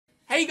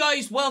Hey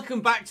guys,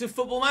 welcome back to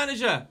Football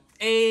Manager.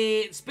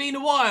 It's been a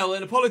while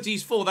and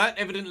apologies for that.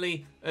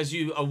 Evidently, as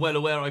you are well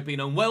aware, I've been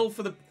unwell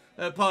for the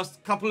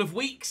past couple of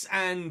weeks,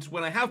 and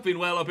when I have been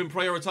well, I've been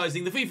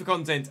prioritising the FIFA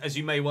content, as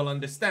you may well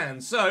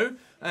understand. So,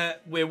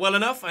 we're well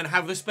enough and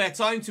have the spare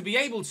time to be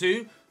able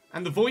to,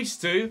 and the voice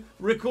to,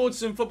 record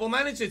some Football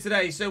Manager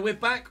today. So we're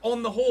back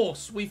on the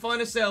horse. We find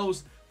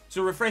ourselves,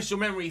 to refresh your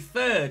memory,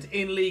 third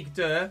in Ligue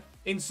 2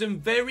 in some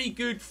very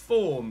good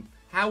form.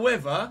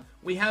 However,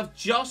 we have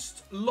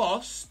just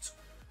lost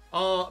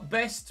our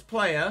best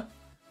player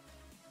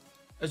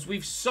as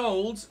we've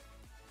sold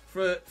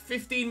for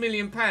 £15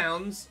 million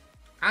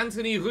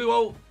Anthony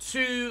Rouault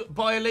to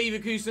Bayer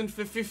Leverkusen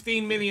for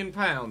 £15 million.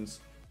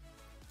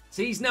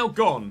 So he's now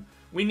gone.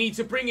 We need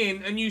to bring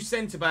in a new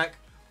centre-back,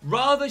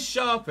 rather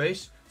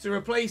sharpish, to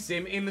replace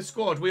him in the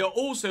squad. We are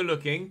also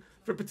looking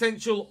for a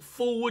potential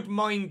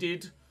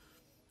forward-minded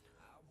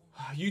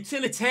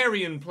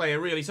utilitarian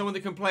player, really. Someone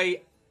that can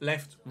play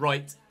left,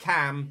 right,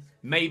 cam,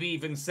 maybe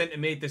even centre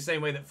mid, the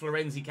same way that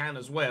Florenzi can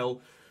as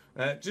well.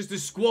 Just a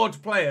squad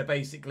player,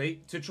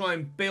 basically, to try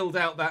and build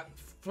out that,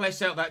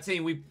 flesh out that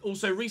team. We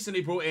also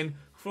recently brought in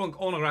Franck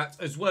Honorat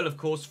as well, of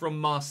course, from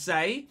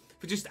Marseille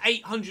for just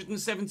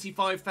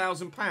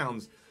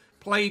 £875,000.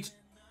 Played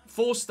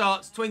 4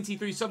 starts,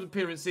 23 sub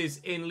appearances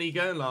in Ligue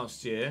 1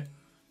 last year.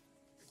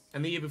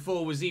 And the year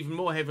before was even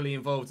more heavily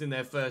involved in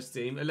their first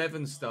team,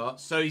 11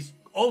 starts. So he's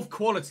of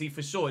quality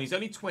for sure. He's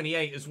only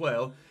 28 as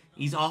well.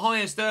 He's our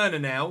highest earner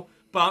now,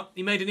 but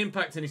he made an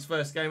impact in his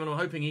first game, and I'm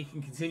hoping he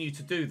can continue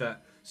to do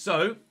that.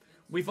 So,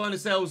 we find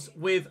ourselves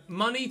with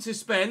money to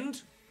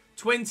spend,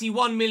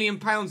 £21 million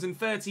and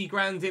 30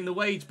 grand in the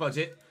wage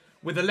budget,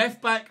 with a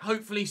left-back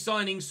hopefully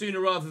signing sooner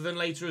rather than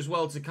later as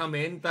well to come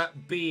in,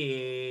 that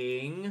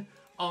being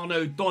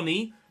Arnaud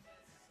Donny.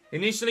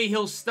 Initially,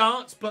 he'll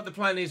start, but the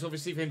plan is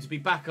obviously for him to be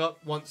back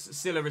up once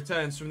Silla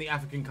returns from the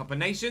African Cup of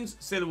Nations.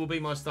 Silla will be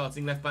my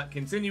starting left-back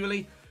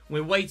continually.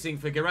 We're waiting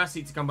for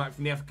Guirassy to come back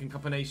from the African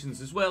Cup of Nations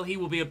as well. He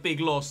will be a big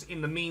loss in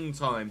the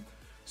meantime.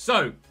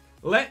 So,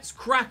 let's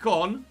crack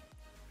on.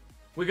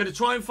 We're going to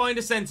try and find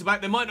a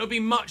centre-back. There might not be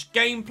much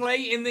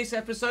gameplay in this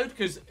episode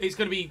because it's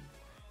going to be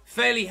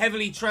fairly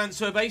heavily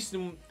transfer-based,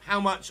 and how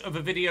much of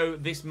a video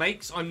this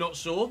makes, I'm not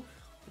sure.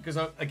 Because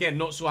I'm, again,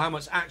 not sure how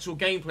much actual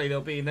gameplay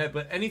there'll be in there.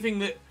 But anything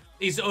that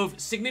is of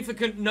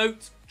significant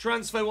note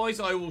transfer-wise,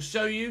 I will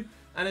show you.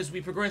 And as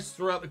we progress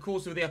throughout the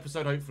course of the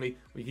episode, hopefully,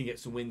 we can get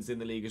some wins in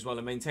the league as well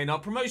and maintain our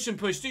promotion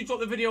push. Do drop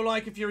the video a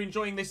like if you're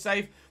enjoying this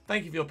save.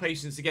 Thank you for your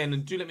patience again.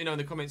 And do let me know in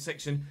the comments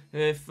section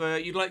if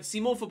you'd like to see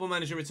more Football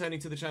Manager returning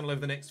to the channel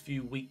over the next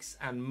few weeks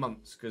and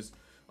months. Because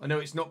I know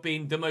it's not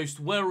been the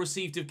most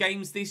well-received of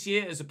games this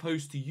year as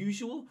opposed to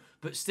usual.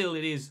 But still,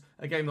 it is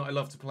a game that I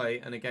love to play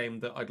and a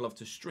game that I'd love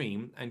to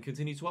stream and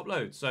continue to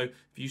upload. So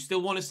if you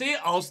still want to see it,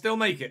 I'll still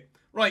make it.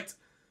 Right.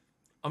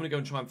 I'm going to go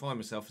and try and find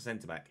myself a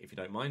centre-back, if you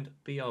don't mind.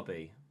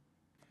 BRB.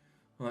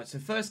 Alright, so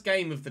first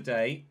game of the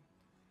day.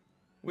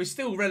 We're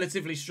still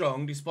relatively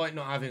strong, despite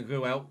not having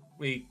Rouault.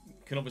 We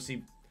can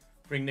obviously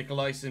bring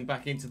Nicolaisen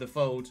back into the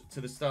fold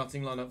to the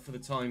starting lineup for the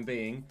time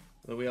being.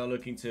 Although we are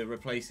looking to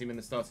replace him in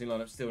the starting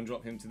lineup still and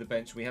drop him to the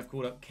bench. We have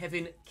called up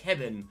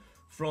Kevin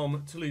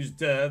from Toulouse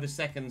Der, the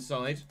second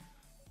side.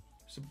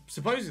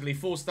 Supposedly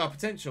 4-star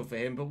potential for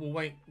him, but we'll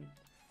wait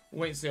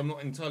and see. I'm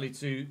not entirely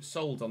too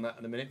sold on that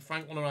at the minute.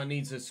 Franck Honorat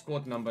needs a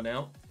squad number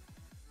now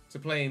to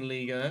play in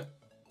Ligue 1.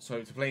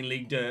 So to play in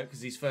Ligue 2,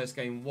 because his first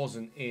game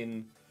wasn't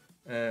in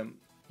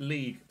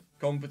league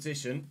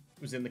competition.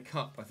 It was in the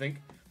cup, I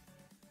think.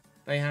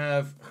 They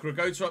have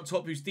Hrgota up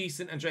top, who's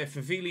decent. Andrea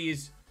Favili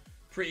is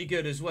pretty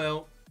good as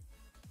well.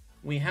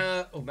 We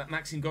have... Oh,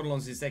 Maxime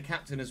Godelons is their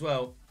captain as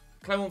well.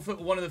 Clermont Foot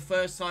were one of the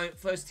first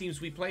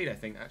teams we played, I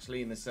think,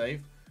 actually, in the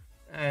save.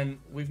 And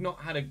we've not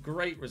had a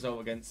great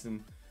result against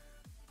them,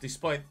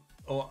 despite,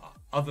 or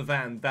other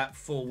than that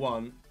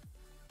 4-1. I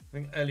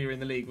think earlier in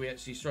the league we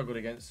actually struggled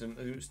against them.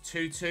 It was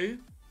 2-2.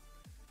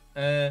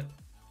 We'll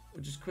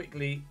just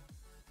quickly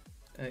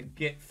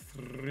get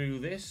through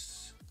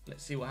this.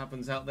 Let's see what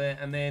happens out there.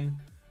 And then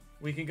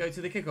we can go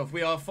to the kickoff.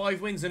 We are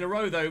 5 wins in a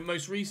row, though,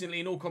 most recently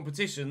in all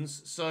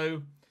competitions.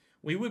 So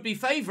we would be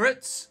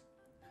favourites.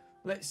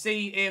 Let's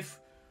see if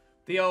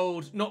the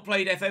old not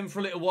played FM for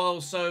a little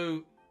while,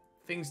 so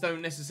things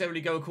don't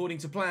necessarily go according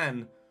to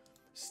plan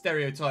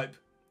stereotype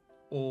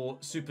or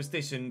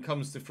superstition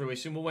comes to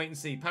fruition. We'll wait and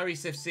see.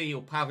 Paris FC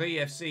or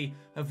Paris FC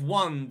have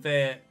won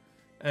their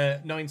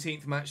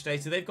 19th match day,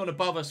 so they've gone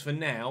above us for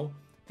now.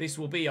 This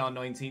will be our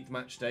 19th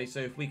match day,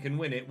 so if we can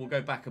win it, we'll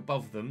go back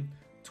above them.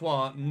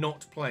 Troyes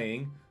not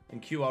playing,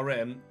 and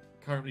QRM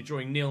currently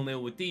drawing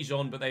 0-0 with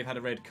Dijon, but they've had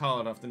a red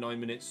card after 9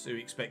 minutes, so we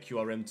expect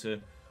QRM to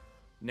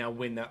now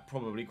win that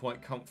probably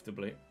quite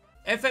comfortably.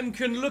 FM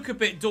can look a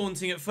bit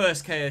daunting at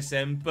first,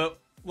 KSM, but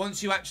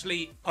once you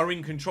actually are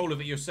in control of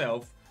it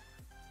yourself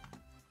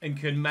and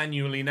can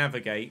manually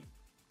navigate,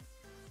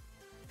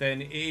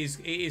 then it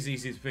is easy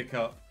to pick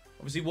up.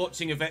 Obviously,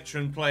 watching a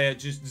veteran player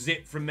just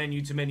zip from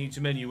menu to menu to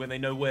menu when they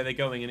know where they're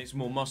going and it's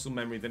more muscle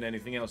memory than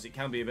anything else, it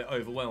can be a bit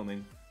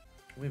overwhelming.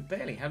 We've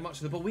barely had much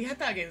of the ball. We had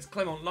that against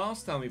Clermont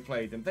last time we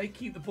played them. They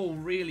keep the ball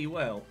really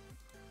well.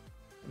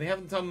 They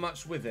haven't done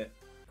much with it.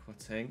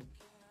 Quateng.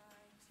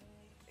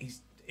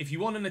 If you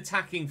want an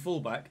attacking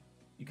fullback,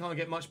 you can't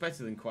get much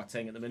better than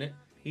Quateng at the minute.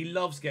 He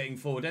loves getting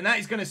forward. And that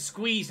is going to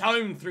squeeze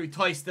home through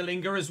Thijs de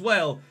Linger as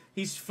well.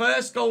 His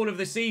first goal of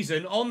the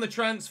season on the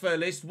transfer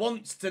list,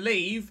 wants to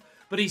leave,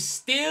 but he's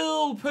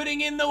still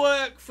putting in the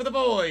work for the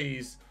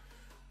boys.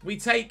 We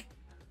take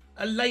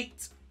a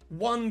late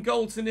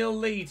 1-0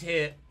 lead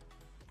here.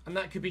 And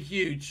that could be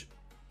huge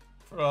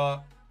for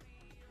our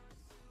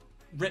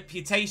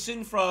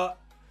reputation, for our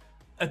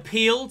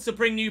appeal to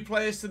bring new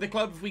players to the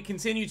club. If we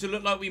continue to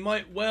look like we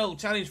might well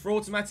challenge for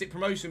automatic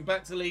promotion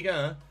back to Ligue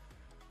 1,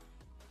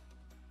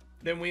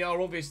 then we are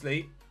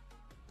obviously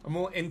a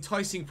more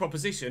enticing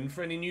proposition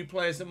for any new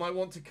players that might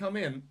want to come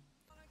in.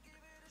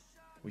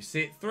 We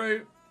see it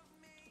through.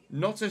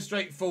 Not a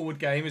straightforward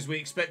game as we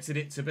expected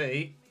it to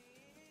be.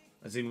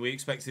 As in, we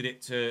expected it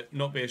to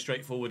not be a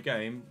straightforward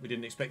game. We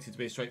didn't expect it to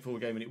be a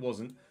straightforward game, and it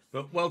wasn't.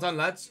 But well done,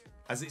 lads.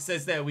 As it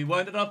says there, we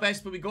weren't at our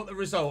best, but we got the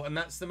result, and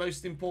that's the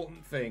most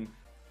important thing.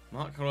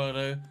 Mark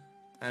Corrado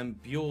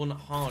and Bjorn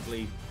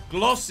Hardley.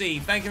 Glossy,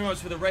 thank you very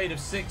much for the raid of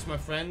 6, my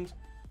friend.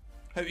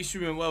 Hope your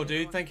stream went well,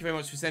 dude. Thank you very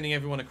much for sending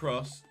everyone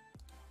across.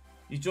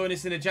 You join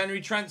us in a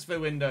January transfer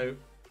window.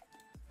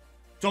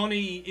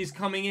 Donny is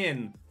coming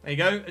in. There you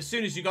go. As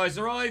soon as you guys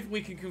arrive, we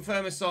can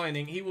confirm a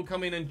signing. He will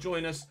come in and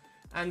join us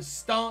and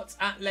start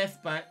at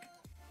left back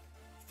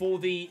for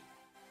the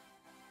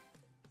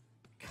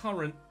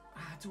current...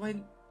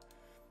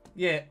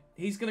 Yeah,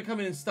 he's going to come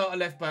in and start at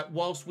left back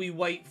whilst we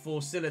wait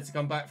for Silla to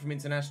come back from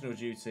international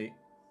duty.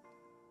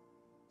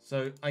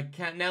 So I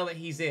can't, now that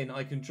he's in,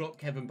 I can drop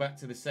Kevin back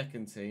to the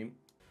second team.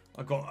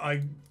 I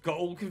got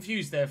all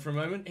confused there for a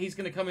moment. He's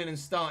going to come in and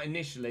start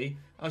initially.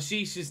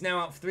 Ashish is now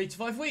out for 3 to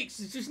 5 weeks.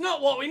 It's just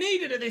not what we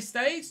needed at this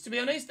stage, to be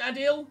honest.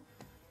 Adil.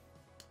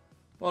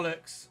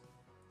 Bollocks.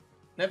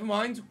 Never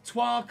mind.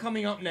 Troyes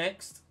coming up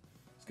next.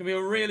 It's going to be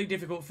a really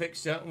difficult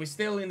fixture. And we're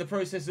still in the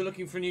process of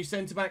looking for a new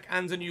centre-back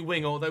and a new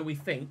winger. Although we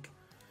think,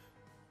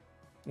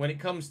 when it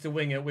comes to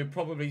winger, we're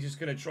probably just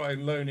going to try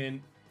and loan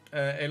in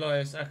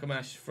Elias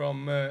Akamash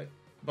from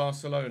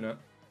Barcelona.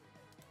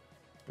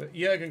 But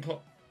Jurgen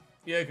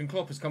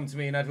Klopp has come to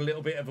me and had a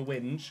little bit of a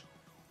whinge.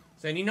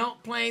 Saying, you're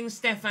not playing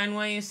Stefan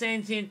where you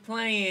said you'd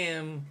play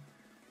him.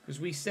 Because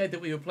we said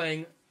that we were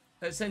playing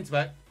at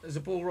centre-back as a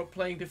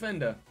ball-playing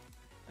defender.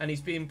 And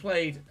he's being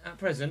played at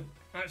present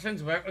at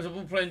centre-back as a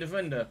ball-playing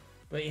defender.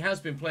 But he has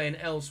been playing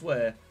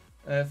elsewhere.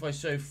 If I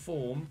show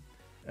form,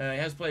 he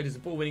has played as a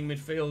ball-winning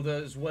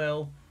midfielder as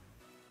well.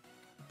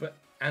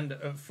 And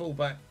at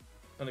full-back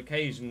on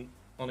occasion.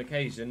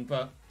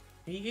 But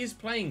he is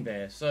playing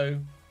there, so...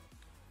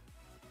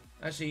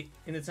 Actually,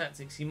 in the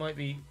tactics, he might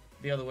be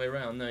the other way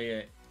around. No,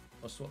 yeah.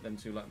 I'll swap them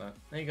two like that.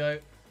 There you go.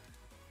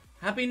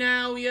 Happy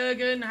now,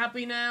 Jurgen.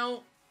 Happy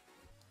now.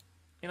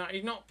 You know,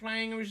 he's not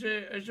playing as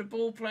a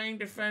ball-playing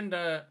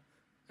defender.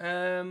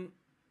 I'll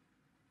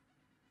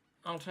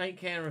take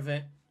care of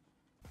it.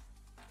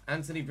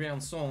 Anthony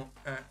Briançon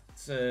at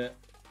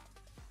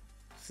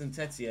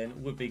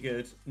Saint-Etienne would be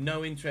good.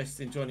 No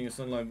interest in joining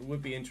us online, but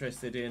would be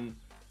interested in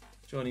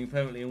joining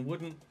permanently and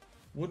wouldn't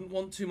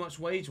want too much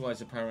wage-wise,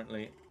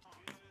 apparently.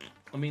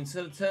 I mean,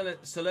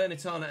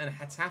 Salernitana and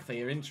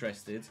Getafe are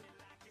interested.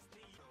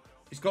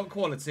 He's got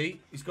quality.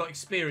 He's got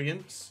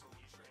experience.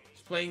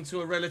 He's playing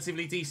to a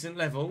relatively decent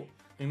level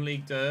in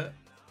Ligue 2.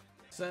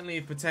 Certainly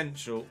a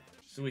potential.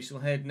 So we shall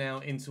head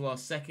now into our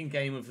second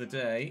game of the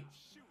day.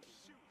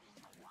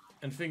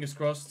 And fingers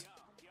crossed,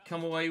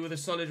 come away with a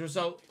solid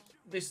result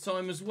this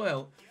time as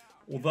well.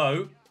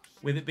 Although,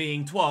 with it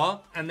being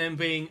Troyes and then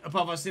being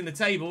above us in the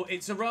table,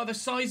 it's a rather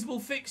sizable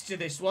fixture,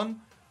 this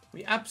one.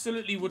 We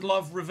absolutely would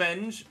love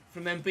revenge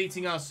from them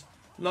beating us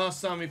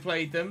last time we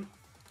played them.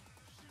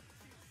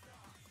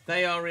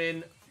 They are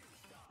in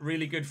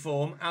really good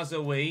form, as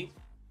are we.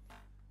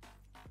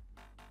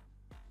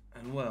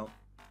 And well,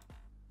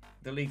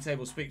 the league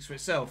table speaks for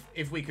itself.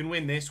 If we can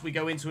win this, we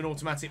go into an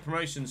automatic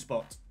promotion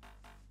spot.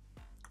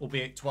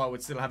 Albeit Troyes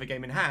would still have a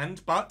game in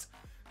hand, but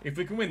if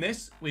we can win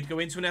this, we'd go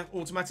into an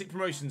automatic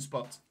promotion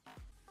spot.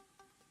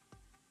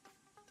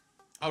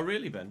 Oh,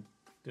 really, Ben?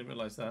 Didn't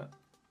realise that.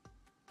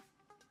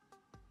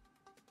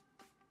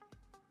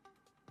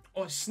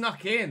 Oh, it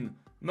snuck in.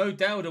 Mo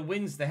Dowda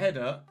wins the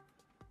header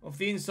off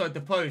the inside the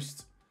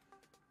post.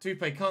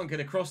 Tupe can't get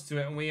across to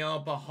it, and we are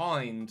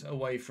behind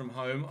away from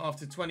home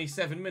after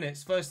 27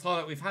 minutes. First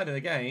highlight we've had of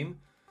the game.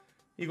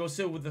 Igor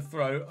Sil with the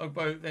throw.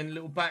 Ogbo then a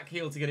little back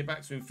heel to get it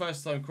back to him.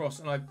 First time cross,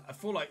 and I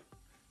feel like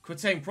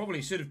Quateng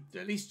probably should have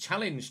at least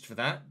challenged for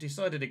that.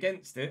 Decided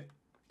against it.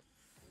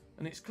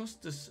 And it's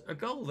cost us a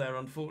goal there,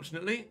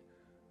 unfortunately.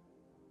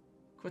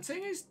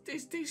 Quateng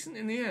is decent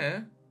in the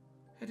air.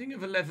 Heading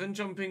of 11,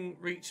 jumping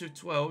reach of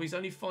 12. He's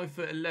only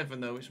 5'11"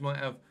 though, which might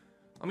have...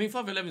 I mean,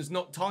 5'11" is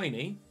not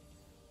tiny.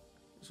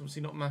 It's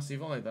obviously not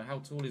massive either. How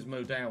tall is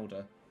Mo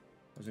Dowda? I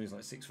was he's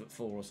like 6'4"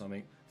 or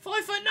something.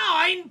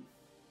 5'9"?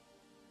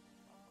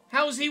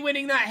 How's he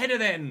winning that header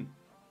then?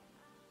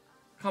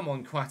 Come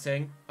on,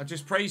 Quatting. I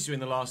just praised you in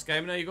the last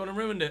game. Now you've gone and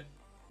ruined it.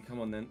 Come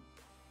on, then.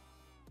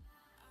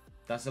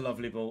 That's a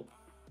lovely ball.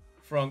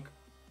 Franck. A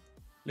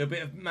little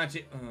bit of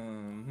magic.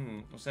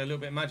 I'll say a little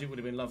bit of magic would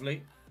have been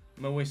lovely.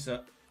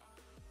 Mawissa.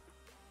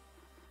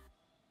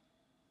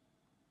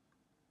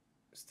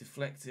 It's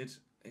deflected.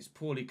 It's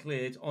poorly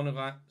cleared.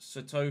 Onorat,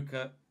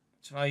 Sotoka,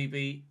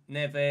 Chaibi,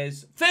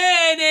 Neves.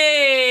 Finish!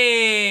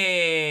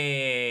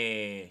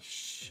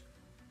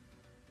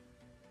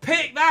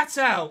 Pick that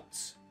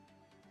out!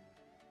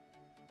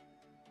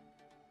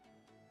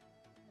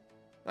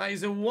 That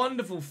is a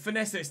wonderful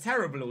finesse. It's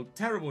terrible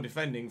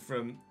defending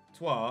from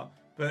Troyes.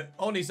 But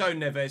on his own,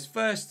 Neves.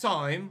 First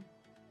time.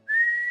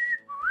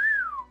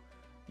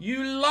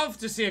 You love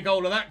to see a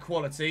goal of that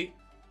quality.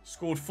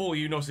 Scored for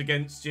you, not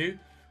against you.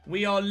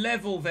 We are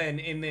level then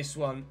in this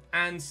one.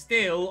 And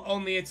still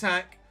on the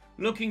attack.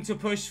 Looking to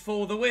push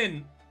for the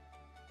win.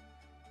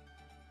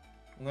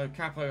 Although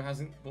Capo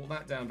hasn't brought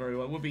that down very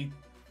well. It would be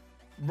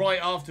right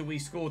after we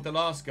scored the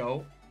last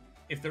goal.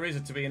 If there is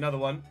to be another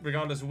one.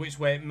 Regardless of which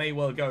way it may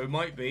well go. It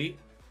might be.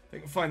 They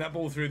can find that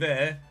ball through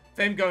there.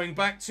 Them going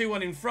back.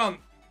 2-1 in front.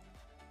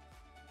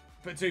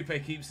 But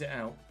Dupe keeps it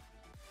out.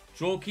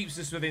 Draw keeps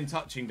us within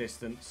touching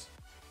distance.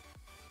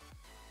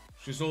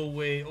 Which is all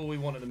we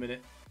want at the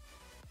minute.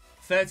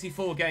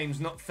 34 games,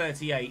 not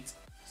 38.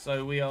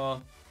 So we are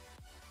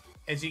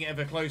edging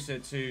ever closer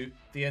to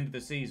the end of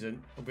the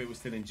season. Albeit we're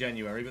still in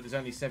January, but there's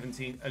only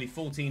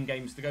 14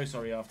 games to go,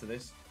 after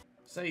this.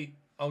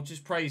 I'll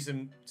just praise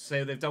them,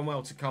 say they've done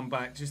well to come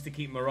back, just to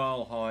keep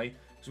morale high.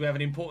 Because we have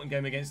an important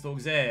game against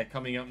Auxerre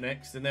coming up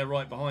next, and they're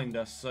right behind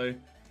us, so...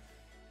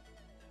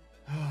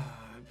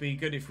 It'd be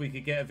good if we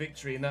could get a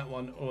victory in that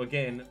one, or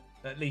again,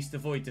 at least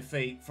avoid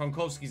defeat.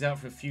 Frankowski's out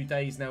for a few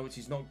days now, which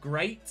is not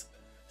great.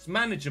 It's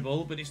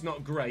manageable, but it's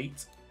not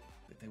great.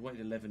 But they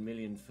wanted 11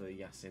 million for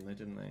Yassin, though,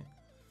 didn't they?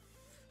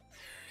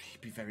 He'd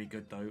be very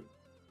good, though.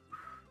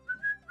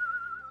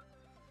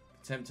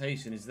 The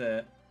temptation is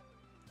there.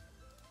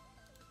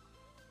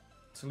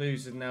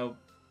 Toulouse have now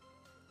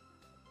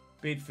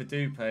bid for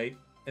Dupe.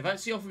 They've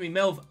actually offered me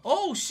Melvin.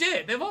 Oh,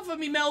 shit! They've offered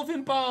me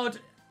Melvin Bard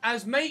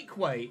as make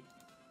weight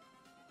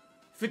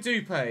for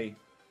Dupe.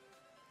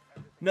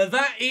 Now,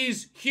 that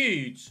is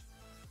huge.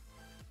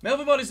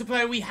 Melvin Bard is the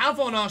player we have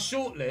on our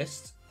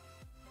shortlist.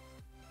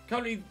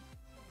 Currently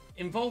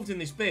involved in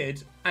this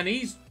bid. And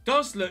he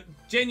does look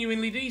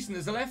genuinely decent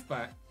as a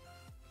left-back.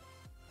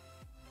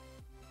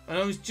 And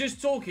I was just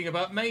talking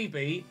about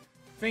maybe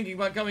thinking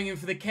about going in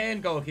for the Cairn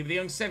goalkeeper, the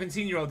young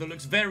 17-year-old that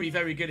looks very,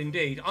 very good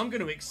indeed. I'm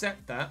going to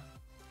accept that.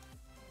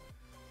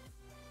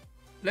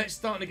 Let's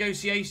start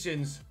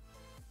negotiations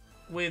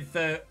with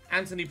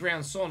Anthony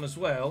Briançon as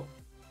well.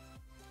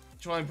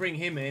 Try and bring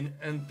him in,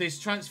 and this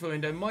transfer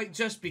window might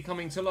just be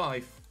coming to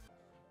life.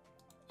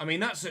 I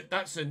mean, that's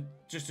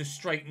just a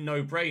straight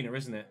no-brainer,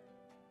 isn't it?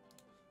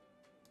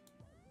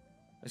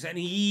 It's an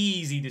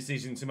easy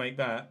decision to make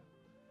that.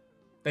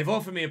 They've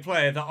offered me a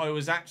player that I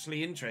was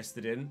actually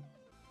interested in.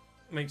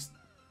 Makes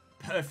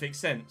perfect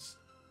sense.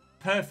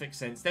 Perfect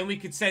sense. Then we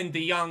could send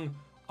the young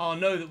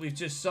Arnaud that we've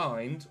just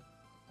signed,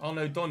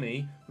 Arnaud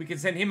Donny. We could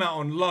send him out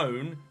on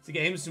loan to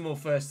get him some more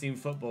first-team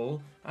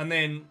football. And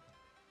then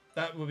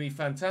that would be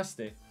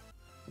fantastic.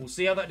 We'll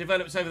see how that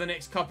develops over the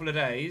next couple of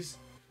days.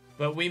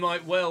 But we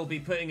might well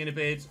be putting in a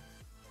bid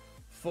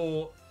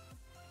for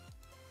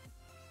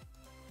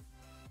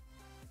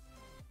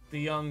the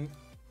young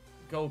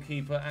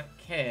goalkeeper at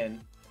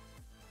Cairn,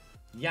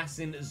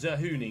 Yassin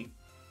Zahouni.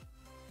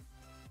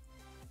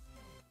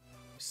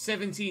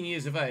 17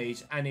 years of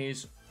age and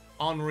is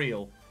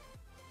unreal.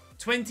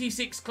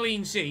 26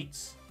 clean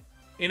sheets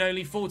in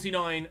only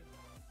 49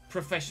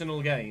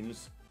 professional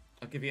games.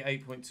 I'll give you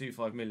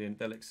 8.25 million.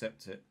 They'll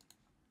accept it.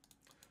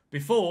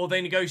 Before,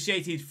 they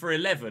negotiated for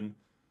 11.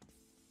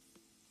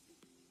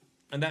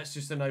 And that's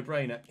just a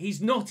no-brainer.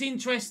 He's not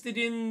interested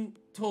in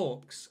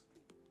talks.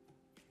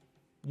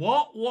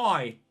 What?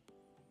 Why?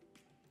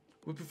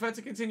 Would prefer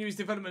to continue his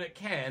development at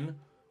Cairn.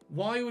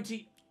 Why would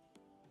he...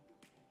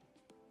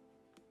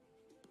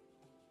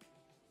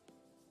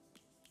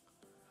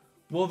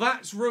 Well,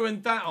 that's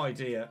ruined that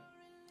idea.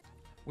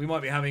 We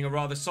might be having a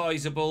rather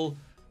sizable...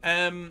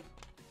 might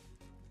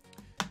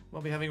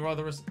be having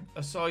rather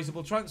a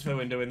sizable transfer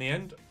window in the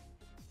end.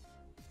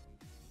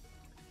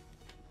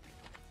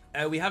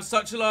 We have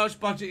such a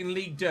large budget in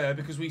Ligue 2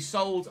 because we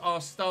sold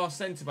our star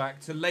centre-back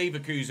to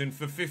Leverkusen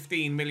for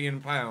 £15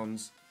 million.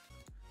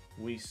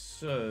 We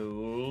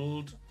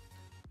sold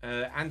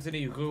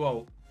Anthony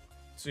Rouault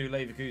to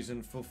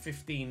Leverkusen for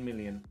 15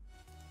 million.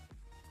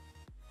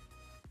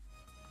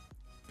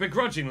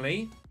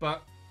 Begrudgingly,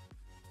 but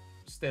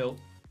still,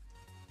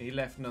 he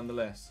left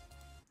nonetheless.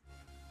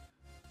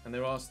 And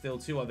there are still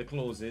 2 other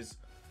clauses.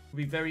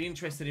 We'll be very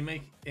interested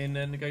in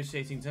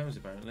negotiating terms,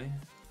 apparently.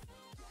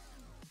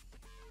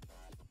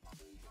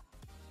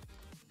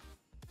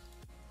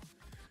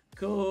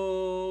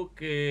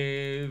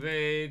 Koke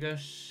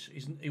Vegas.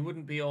 He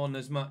wouldn't be on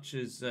as much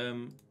as...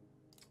 fine.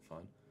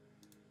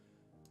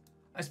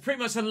 It's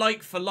pretty much a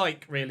like for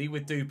like, really,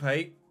 with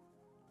Dupe.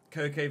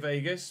 Koke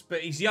Vegas.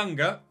 But he's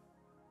younger.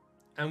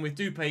 and with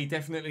Dupé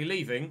definitely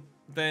leaving,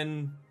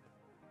 then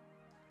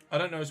I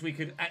don't know as we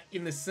could,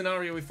 in the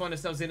scenario we find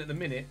ourselves in at the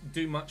minute,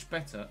 do much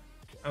better.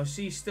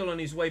 Alci's still on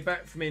his way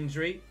back from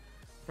injury.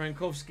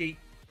 Frankowski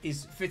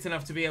is fit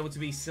enough to be able to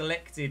be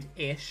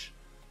selected-ish.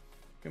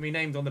 Can be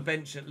named on the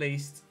bench at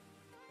least.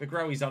 The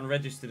Growy's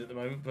unregistered at the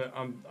moment, but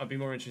I'd be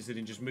more interested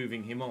in just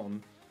moving him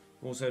on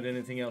more so than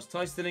anything else.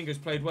 Thijs de Linger's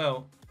played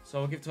well,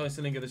 so I'll give Thijs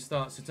de Linger the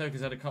start. Sitoka's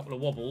had a couple of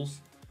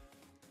wobbles,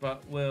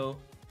 but we'll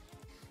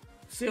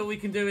see what we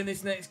can do in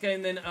this next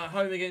game then at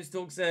home against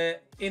Auxerre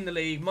in the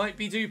league. Might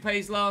be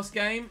Dupé's last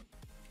game.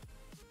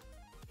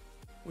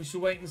 We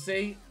shall wait and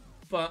see,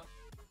 but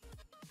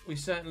we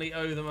certainly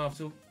owe them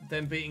after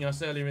them beating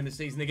us earlier in the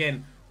season.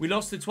 Again, we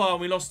lost to Troyes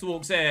and we lost to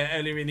Auxerre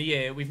earlier in the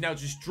year. We've now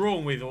just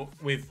drawn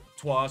with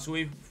Troyes, so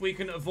if we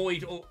can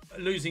avoid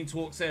losing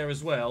to Auxerre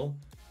as well,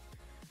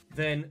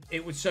 then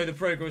it would show the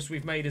progress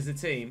we've made as a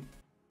team.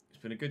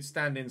 It's been a good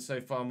stand-in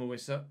so far,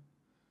 Mawissa.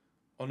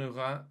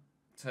 Honora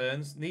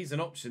turns, needs an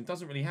option,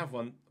 doesn't really have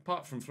one,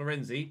 apart from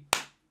Florenzi,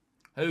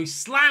 who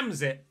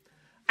slams it.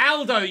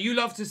 Aldo, you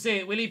love to see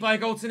it. Will he buy a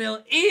goal to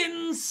nil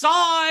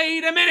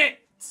inside a minute?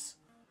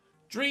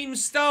 Dream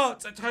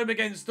start at home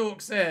against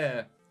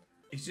Auxerre.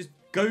 He's just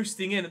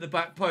ghosting in at the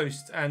back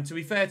post, and to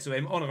be fair to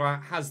him,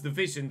 Honora has the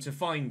vision to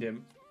find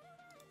him.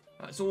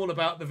 That's all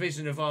about the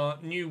vision of our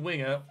new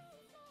winger,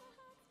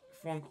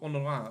 Franck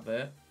Honora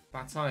there.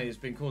 Bataille has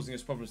been causing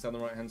us problems down the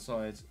right-hand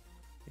side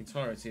the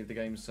entirety of the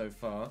game so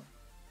far.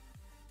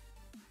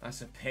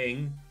 That's a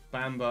ping.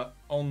 Bamba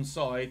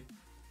onside.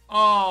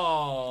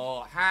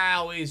 Oh,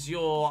 how is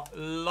your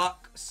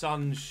luck,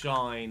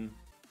 sunshine?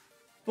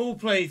 Ball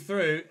play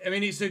through. I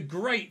mean, it's a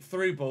great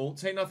through ball.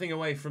 Take nothing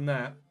away from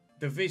that.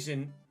 The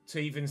vision to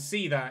even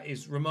see that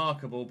is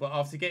remarkable. But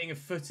after getting a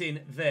foot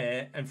in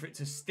there and for it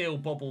to still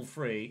bobble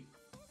free,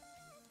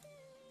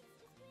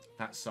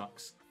 that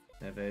sucks.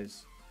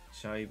 Neves,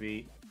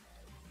 Shaibi,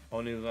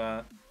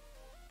 Onura.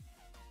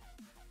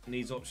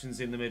 Needs options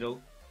in the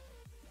middle.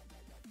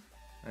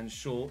 And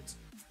short.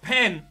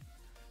 Pen!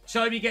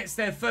 Shaibi gets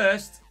there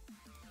first.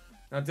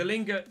 Now, De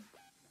Linger...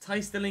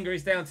 Thijs de Linger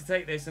is down to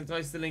take this, and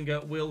Thijs de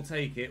Linger will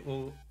take it.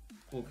 We'll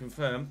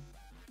confirm.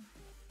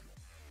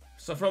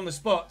 So from the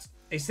spot,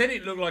 they said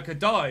it looked like a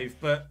dive,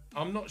 but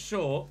I'm not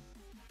sure.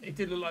 It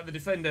did look like the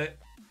defender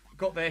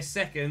got there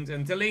second,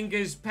 and De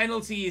Linger's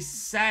penalty is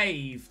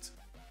saved.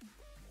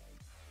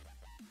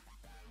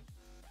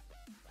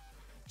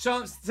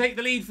 Chance to take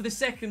the lead for the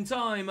second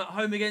time at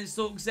home against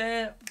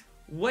Auxerre.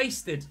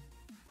 Wasted.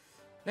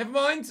 Never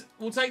mind.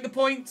 We'll take the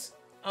point.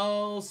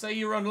 I'll say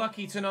you're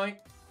unlucky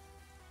tonight.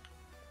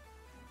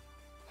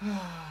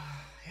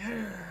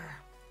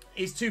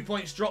 His 2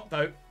 points dropped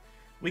though.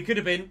 We could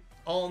have been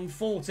on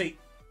 40.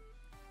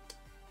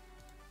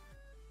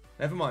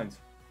 Never mind.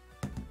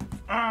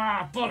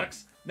 Ah,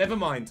 bollocks. Never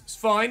mind. It's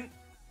fine.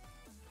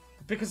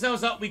 Pick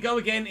ourselves up. We go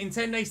again in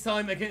 10 days'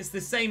 time against the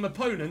same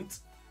opponent.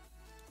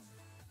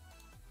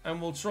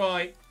 And we'll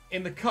try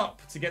in the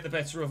cup to get the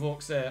better of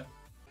Auxerre.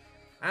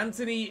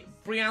 Anthony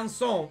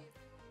Briançon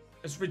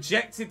has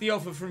rejected the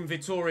offer from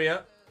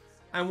Vitoria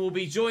and will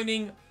be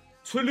joining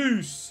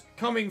Toulouse,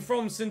 coming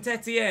from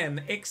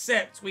Saint-Etienne,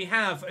 except we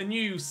have a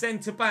new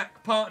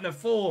centre-back partner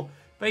for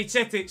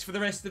Bajcetic for the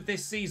rest of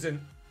this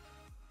season.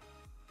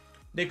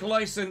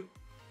 Nicolaisen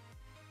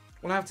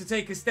will have to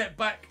take a step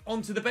back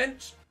onto the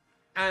bench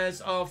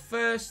as our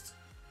first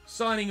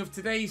signing of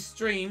today's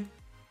stream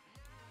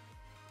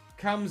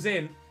comes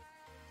in.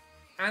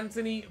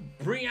 Anthony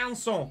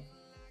Briançon,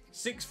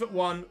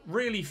 6'1",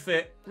 really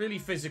fit, really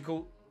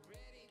physical,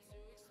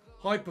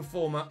 high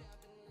performer.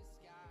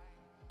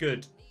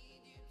 Good.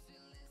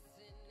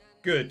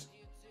 Good.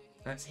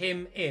 That's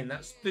him in.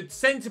 That's the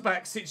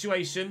centre-back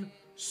situation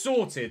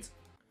sorted.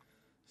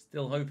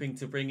 Still hoping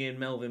to bring in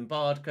Melvin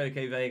Bard,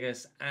 Koke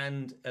Vegas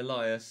and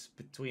Elias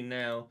between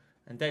now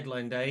and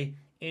deadline day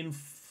in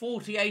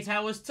 48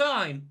 hours'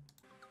 time.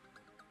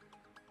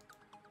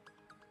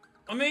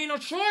 I mean, I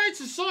tried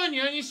to sign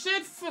you and you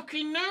said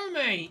fucking no,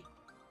 mate.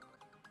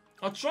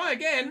 I'll try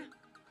again.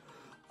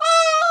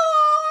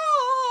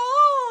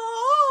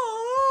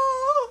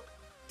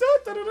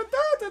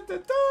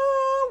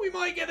 We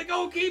might get the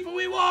goalkeeper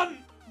we want.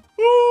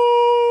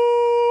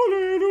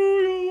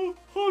 Hallelujah,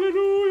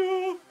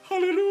 hallelujah,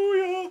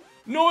 hallelujah.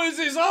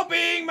 Noises are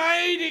being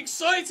made.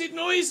 Excited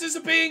noises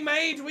are being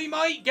made. We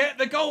might get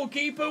the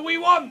goalkeeper we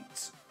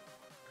want.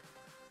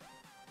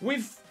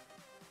 With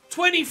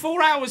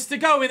 24 hours to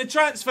go in the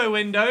transfer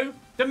window,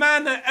 the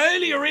man that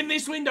earlier in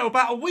this window,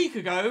 about a week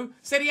ago,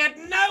 said he had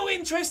no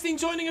interest in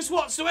joining us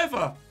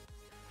whatsoever.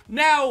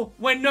 Now,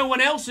 when no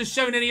one else has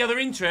shown any other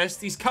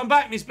interest, he's come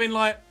back and he's been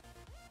like,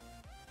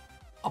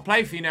 I'll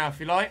play for you now if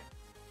you like.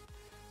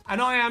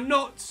 And I am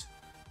not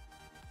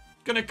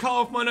going to cut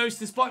off my nose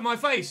to spite my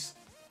face.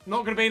 I'm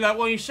not going to be like,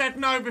 well, you said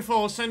no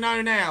before, so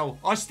no now.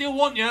 I still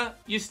want you.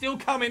 You're still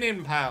coming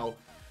in, pal.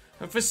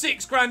 And for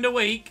 £6 a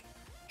week,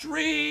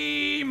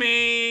 dreamy.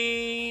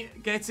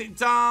 Get it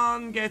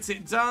done, get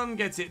it done,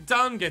 get it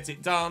done, get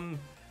it done.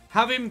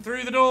 Have him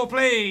through the door,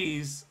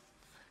 please.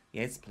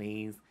 Yes,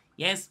 please.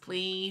 Yes,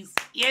 please.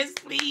 Yes,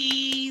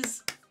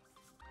 please.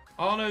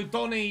 Arno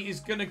Donny is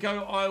going to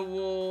go. I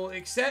will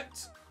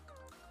accept.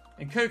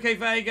 And Coque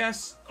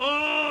Vegas.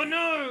 Oh,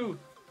 no.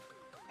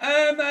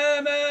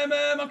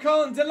 I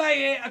can't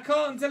delay it. I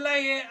can't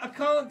delay it. I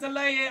can't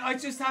delay it. I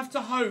just have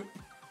to hope.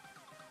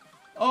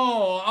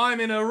 Oh, I'm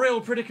in a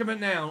real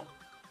predicament now.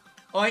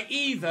 I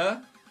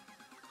either...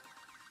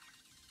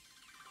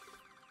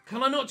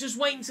 Can I not just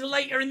wait until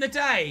later in the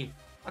day?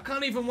 I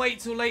can't even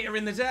wait till later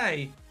in the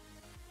day.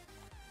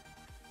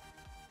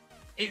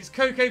 It's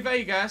Coque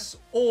Vegas,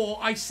 or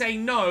I say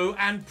no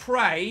and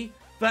pray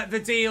that the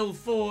deal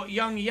for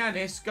young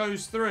Giannis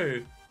goes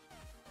through.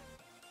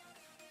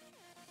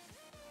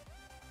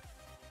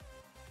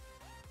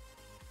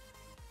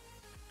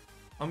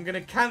 I'm going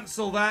to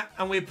cancel that,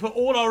 and we put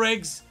all our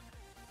eggs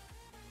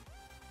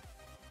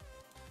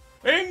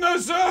in the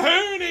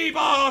Zahuni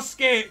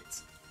basket.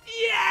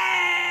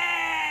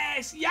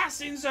 Yes!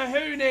 Yasin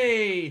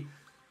Zahuni!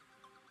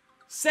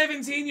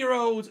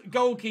 17-year-old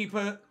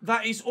goalkeeper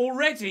that is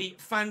already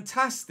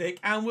fantastic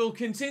and will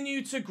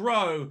continue to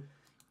grow.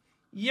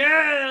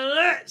 Yeah,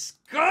 let's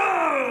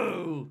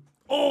go!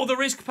 Oh, the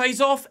risk pays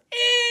off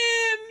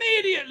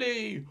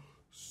immediately.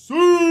 Sui!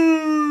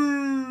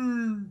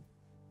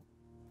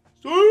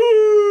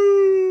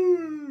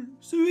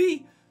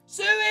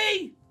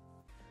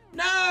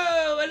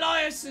 No,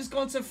 Elias has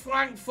gone to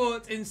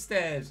Frankfurt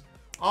instead.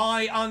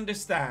 I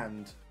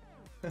understand.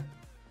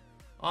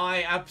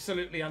 I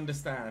absolutely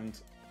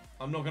understand.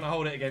 I'm not going to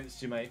hold it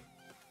against you, mate.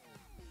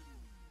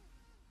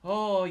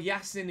 Oh,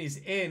 Yasin is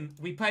in.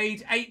 We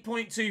paid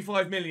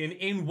 8.25 million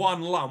in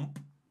one lump.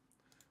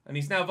 And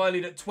he's now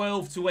valued at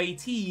 12 to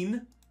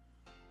 18.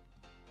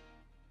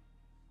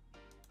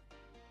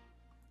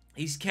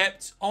 He's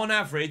kept, on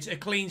average, a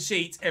clean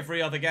sheet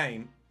every other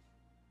game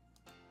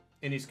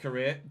in his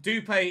career.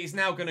 Dupé is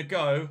now going to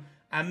go,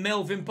 and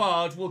Melvin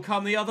Bard will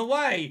come the other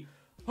way.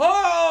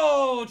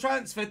 Oh,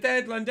 transfer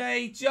deadline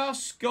day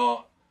just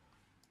got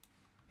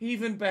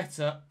even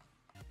better.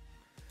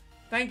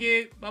 Thank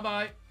you.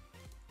 Bye-bye.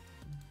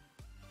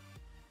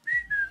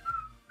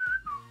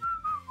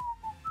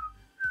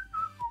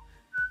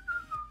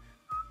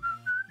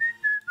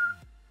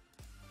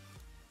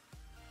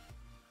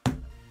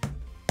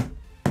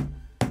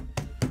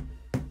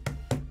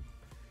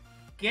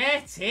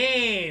 Get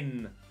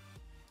in.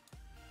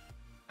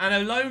 And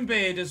a lone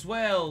beard as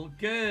well.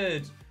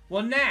 Good.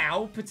 Well,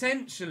 now,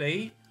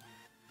 potentially,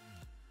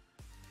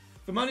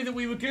 the money that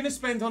we were going to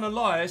spend on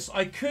Elias,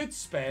 I could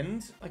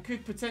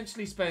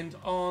potentially spend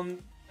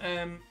on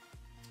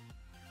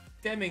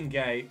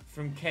Demingay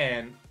from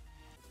Cairn.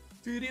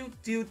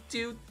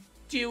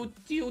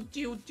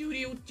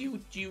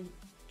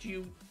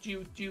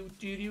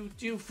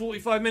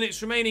 45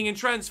 minutes remaining in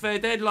transfer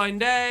deadline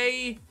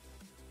day.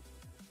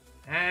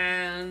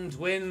 And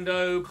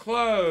window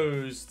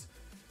closed.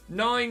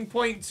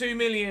 9.2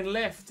 million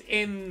left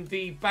in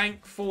the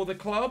bank for the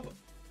club,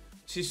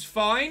 which is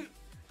fine.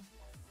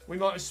 We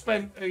might have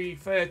spent a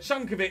fair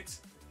chunk of it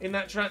in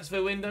that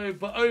transfer window,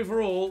 but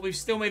overall, we've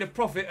still made a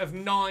profit of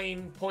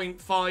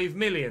 9.5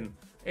 million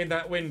in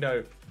that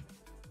window.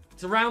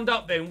 To round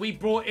up then, we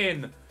brought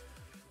in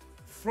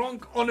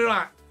Franck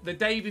Honorat the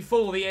day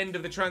before the end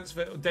of the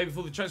transfer, day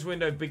before the transfer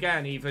window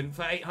began even,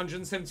 for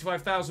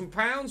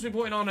 £875,000. We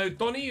brought in Arno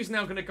Donny, who's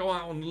now going to go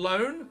out on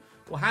loan.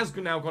 Or has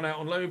now gone out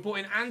on loan. We brought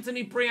in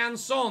Anthony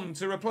Briançon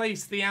to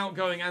replace the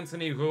outgoing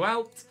Anthony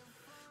Rouault.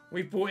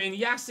 We've brought in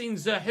Yasin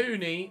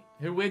Zahuni,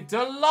 who we're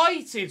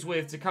delighted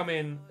with to come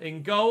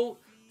in goal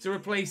to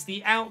replace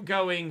the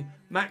outgoing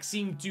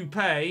Maxime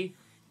Dupé,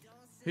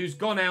 who's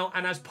gone out.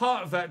 And as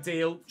part of that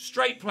deal,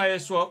 straight player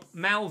swap,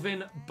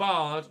 Melvin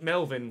Bard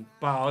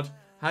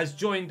has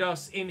joined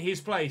us in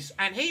his place.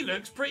 And he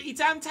looks pretty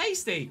damn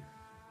tasty.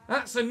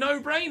 That's a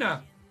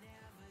no-brainer.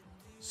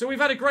 So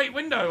we've had a great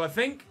window, I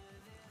think.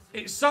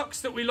 It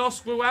sucks that we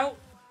lost Rouault,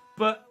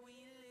 but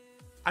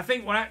I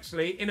think we're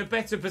actually in a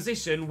better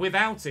position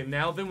without him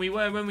now than we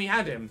were when we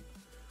had him.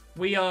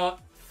 We are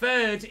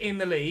third in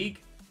the league,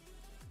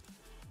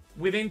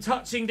 within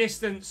touching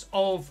distance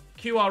of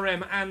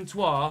QRM and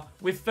Troyes,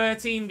 with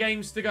 13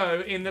 games to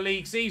go in the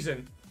league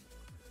season.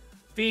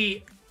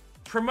 The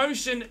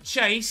promotion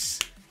chase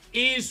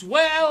is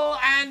well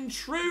and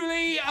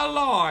truly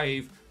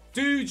alive.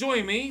 Do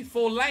join me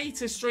for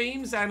later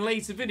streams and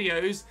later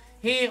videos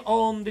here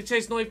on the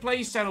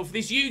ChesnoidPlays channel. For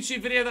this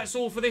YouTube video, that's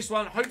all for this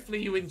one.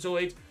 Hopefully you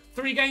enjoyed.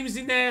 3 games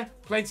in there,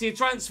 plenty of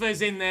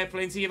transfers in there,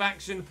 plenty of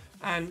action,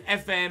 and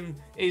FM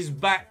is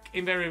back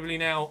invariably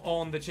now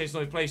on the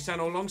ChesnoidPlays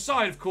channel,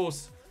 alongside, of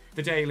course,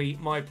 the daily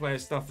My Player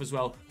stuff as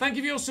well. Thank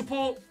you for your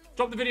support.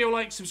 Drop the video a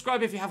like,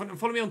 subscribe if you haven't, and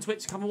follow me on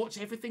Twitch. Come and watch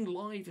everything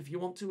live if you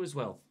want to as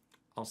well.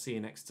 I'll see you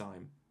next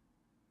time.